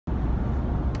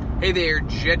Hey there,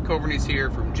 Jed Kobernusz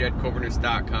here from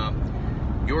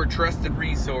jedkobernusz.com, your trusted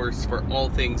resource for all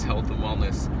things health and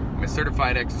wellness. I'm a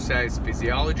certified exercise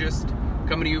physiologist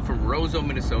coming to you from Roseau,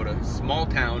 Minnesota. Small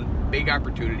town, big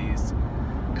opportunities.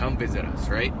 Come visit us,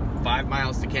 right? 5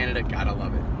 miles to Canada, gotta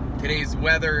love it. Today's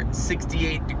weather,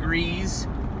 68 degrees.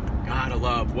 Gotta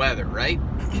love weather, right?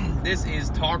 This is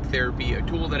talk therapy, a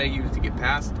tool that I use to get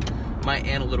past my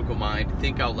analytical mind,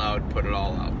 think out loud, put it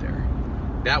all out there.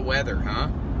 That weather, huh?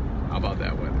 How about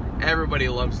that weather? Everybody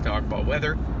loves to talk about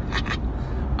weather.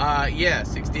 Yeah,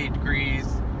 68 degrees,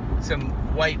 some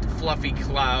white fluffy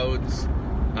clouds.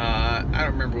 I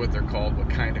don't remember what they're called, what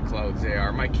kind of clouds they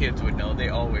are. My kids would know. They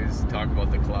always talk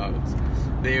about the clouds.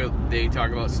 They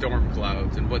talk about storm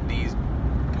clouds and what these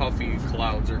puffy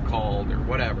clouds are called or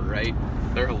whatever, right?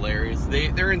 They're hilarious.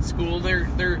 They're in school.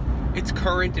 It's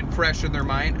current and fresh in their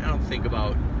mind. I don't think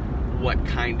about what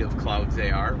kind of clouds they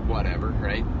are, whatever,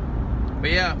 right?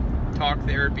 But yeah, talk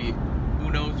therapy.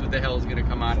 Who knows what the hell is gonna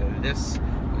come out of this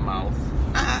mouth?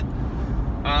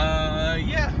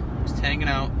 Yeah, just hanging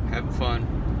out, having fun,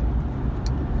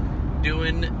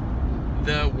 doing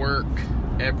the work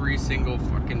every single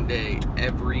fucking day,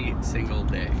 every single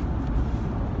day,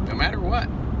 no matter what.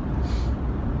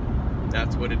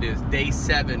 That's what it is. Day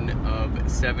 7 of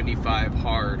 75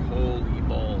 hard. Holy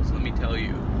balls, let me tell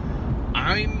you,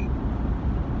 I'm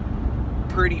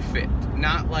pretty fit.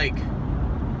 Not like,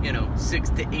 6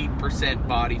 to 8%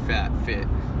 body fat fit,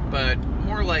 but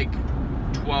more like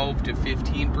 12 to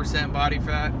 15% body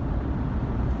fat.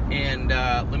 And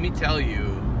let me tell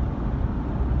you,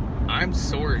 I'm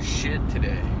sore as shit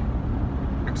today.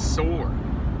 I'm sore.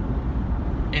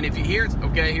 And if you here's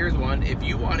one. If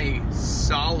you want a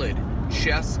solid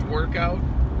chest workout,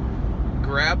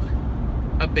 grab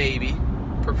a baby,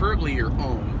 preferably your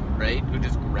own, right? You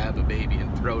just grab a baby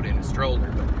and throw it in a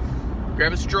stroller. But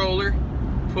grab a stroller,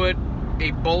 put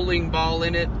a bowling ball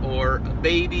in it, or a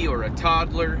baby or a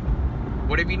toddler,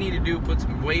 whatever you need to do, put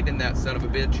some weight in that son of a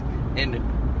bitch, and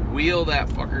wheel that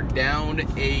fucker down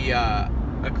a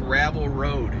gravel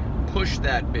road. Push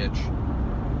that bitch.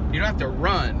 You don't have to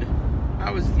run.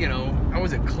 I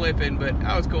wasn't clipping, but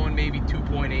I was going maybe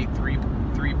 2.8,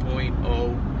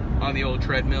 3.0 on the old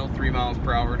treadmill, 3 miles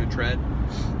per hour in a tread.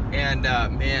 And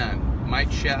man, my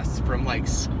chest from like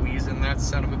squeezing that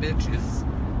son of a bitch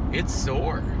it's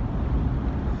sore.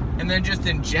 And then just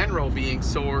in general being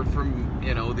sore from,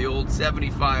 the old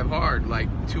 75 hard, like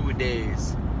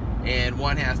 2-a-days. And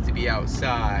one has to be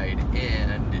outside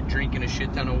and drinking a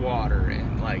shit ton of water,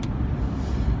 and like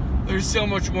there's so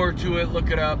much more to it.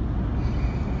 Look it up.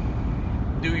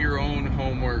 Do your own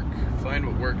homework. Find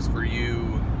what works for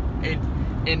you.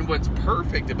 And what's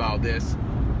perfect about this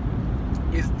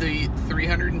is the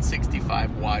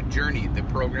 365 WOD journey, the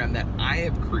program that I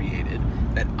have created,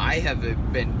 that I have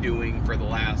been doing for the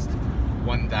last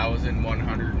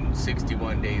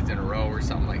 1,161 days in a row or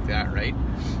something like that, right?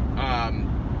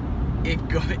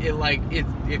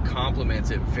 It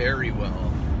complements it very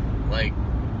well. Like,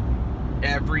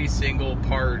 every single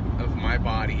part of my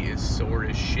body is sore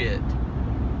as shit,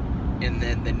 and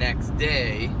then the next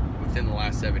day, within the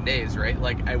last 7 days, right,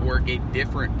 like I work a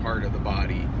different part of the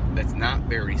body that's not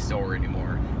very sore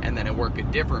anymore, and then I work a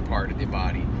different part of the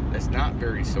body that's not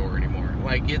very sore anymore.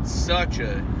 Like, it's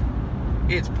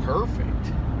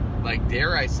perfect. Like,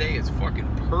 dare I say, it's fucking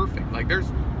perfect. Like,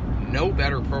 there's no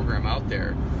better program out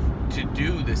there to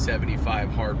do the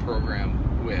 75 hard program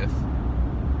with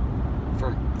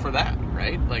for that,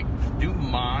 right? Like, do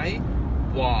my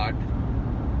WOD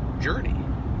journey.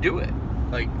 Do it.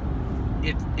 Like,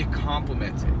 it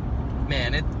complements it.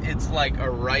 Man, it's like a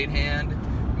right hand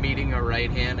meeting a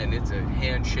right hand, and it's a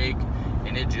handshake,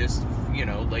 and it just,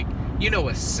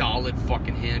 a solid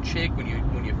fucking handshake when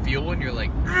you feel one, you're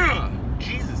like,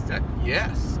 Jesus, that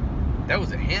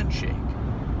was a handshake.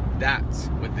 That's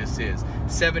what this is.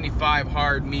 75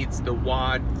 hard meets the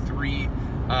WOD the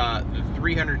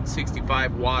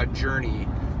 365 WOD journey,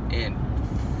 and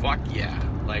fuck yeah,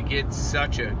 like, it's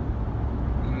such a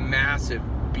massive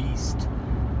beast,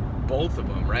 both of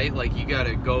them, right? Like, you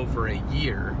gotta go for a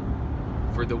year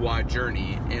for the WOD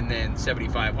journey, and then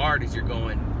 75 hard is you're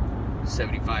going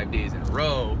 75 days in a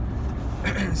row.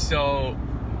 So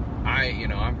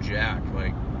I'm jacked,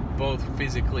 like, both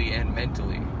physically and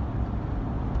mentally,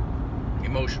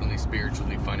 emotionally,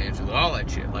 spiritually, financially, all that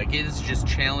shit. Like, it is just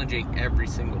challenging every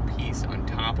single piece on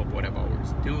top of what I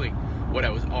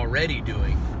was already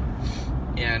doing.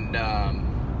 And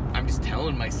I'm just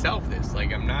telling myself this,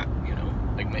 like, I'm not,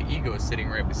 like, my ego is sitting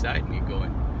right beside me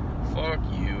going, fuck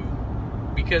you,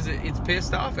 because it's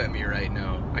pissed off at me right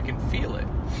now. I can feel it.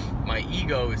 My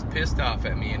ego is pissed off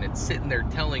at me, and it's sitting there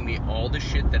telling me all the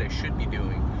shit that I should be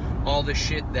doing, all the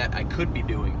shit that I could be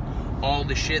doing, all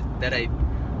the shit that I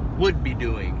would be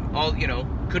doing, all, you know,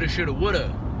 coulda, shoulda,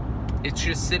 woulda. It's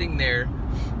just sitting there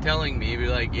telling me, be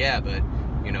like, yeah, but,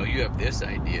 you know, you have this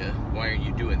idea. Why aren't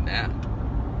you doing that?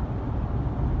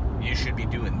 You should be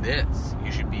doing this.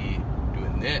 You should be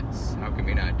doing this. How come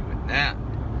you're not doing that?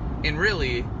 And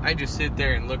really, I just sit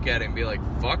there and look at it and be like,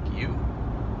 fuck you.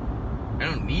 I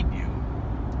don't need you.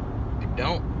 I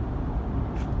don't.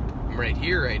 I'm right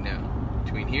here right now.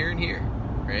 Between here and here,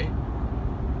 right?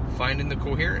 Finding the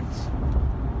coherence.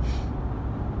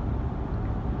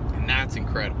 And that's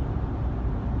incredible.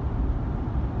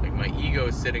 Like, my ego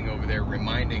is sitting over there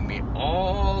reminding me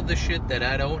all the shit that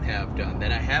I don't have done,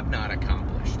 that I have not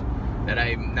accomplished, that I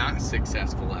am not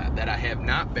successful at, that I have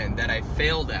not been, that I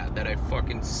failed at, that I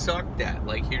fucking sucked at.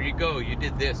 Like, here you go, you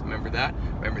did this, remember that,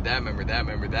 remember that, remember that,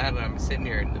 remember that. And I'm sitting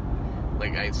here and,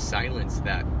 like, I've silenced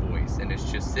that voice, and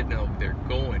it's just sitting over there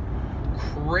going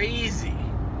crazy.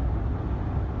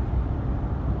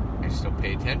 I just don't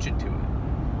pay attention to it.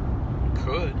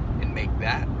 Could, and make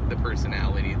that the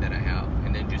personality that I have,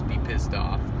 and then just be pissed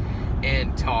off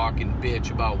and talk and bitch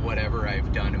about whatever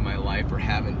I've done in my life or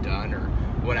haven't done, or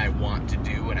what I want to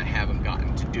do and I haven't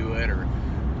gotten to do it, or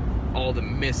all the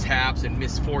mishaps and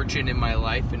misfortune in my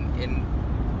life, and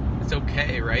it's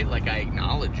okay, right? Like, I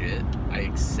acknowledge it, I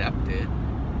accept it,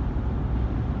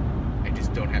 I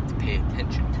just don't have to pay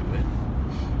attention to it.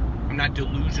 I'm not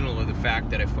delusional of the fact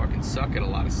that I fucking suck at a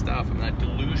lot of stuff. I'm not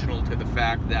delusional to the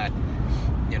fact that,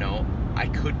 you know, I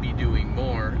could be doing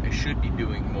more, I should be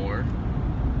doing more.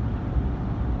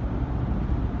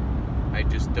 I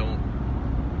just don't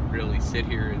really sit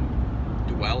here and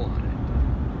dwell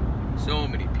on it. So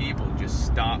many people just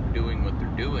stop doing what they're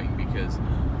doing because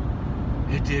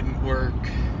it didn't work.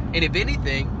 And if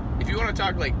anything, if you want to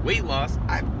talk like weight loss,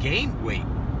 I've gained weight.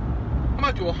 I'm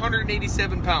up to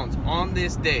 187 pounds on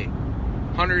this day.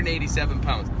 187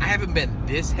 pounds. I haven't been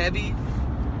this heavy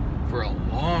for a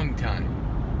long time.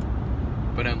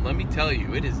 But let me tell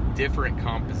you, it is different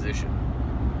composition.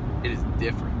 It is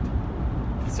different.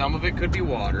 Some of it could be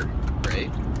water, right?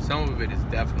 Some of it is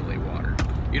definitely water.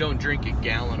 You don't drink a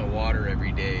gallon of water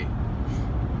every day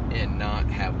and not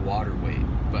have water weight.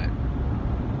 But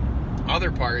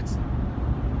other parts,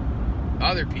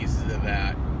 other pieces of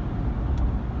that,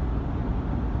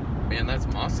 man, that's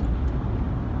muscle.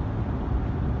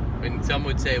 And some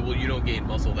would say, well, you don't gain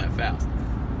muscle that fast.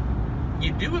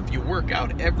 You do if you work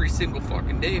out every single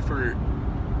fucking day for,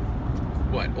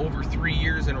 what, over 3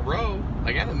 years in a row.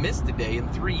 Like, I haven't missed a day in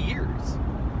 3 years.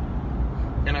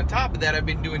 And on top of that, I've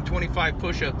been doing 25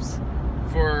 push-ups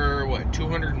for, what,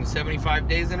 275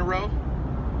 days in a row?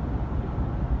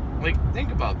 Like,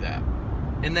 think about that.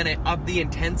 And then up the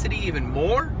intensity even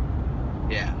more?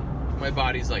 Yeah. My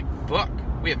body's like, fuck.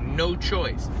 We have no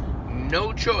choice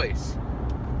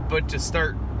but to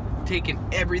start taking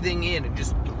everything in and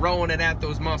just throwing it at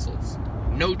those muscles.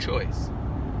 No choice.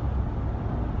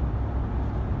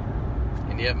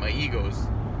 And yet my ego's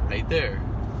right there.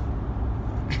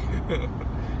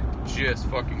 Just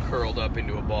fucking curled up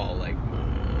into a ball like,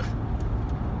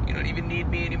 you don't even need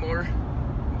me anymore.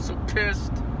 I'm so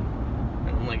pissed. And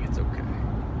I'm like, it's okay.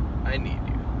 I need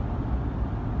you.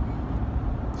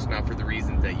 It's not for the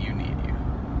reasons that you need you.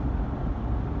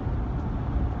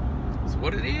 It's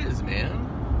what it is, man.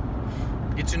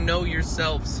 Get to know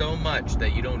yourself so much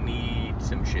that you don't need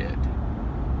some shit.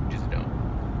 You just don't.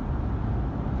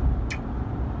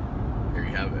 There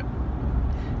you have it.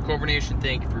 Kobernusz,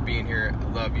 thank you for being here. I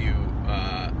love you.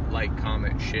 Like,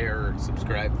 comment, share,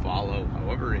 subscribe, follow,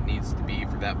 however it needs to be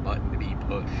for that button to be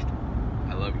pushed.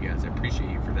 I love you guys. I appreciate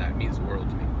you for that. It means the world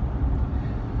to me.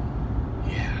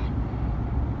 Yeah.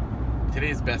 Today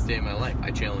is the best day of my life.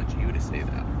 I challenge you to say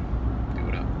that. Do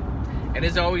it up. And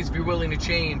as always, if you're willing to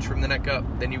change from the neck up,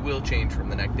 then you will change from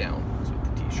the neck down. That's what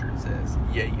the t-shirt says.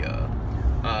 Yeah.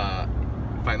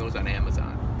 Find those on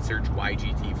Amazon. Search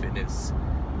YGT Fitness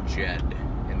Jed,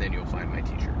 and then you'll find my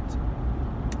t-shirts.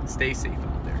 Stay safe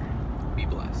out there. Be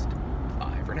blessed.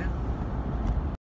 Bye for now.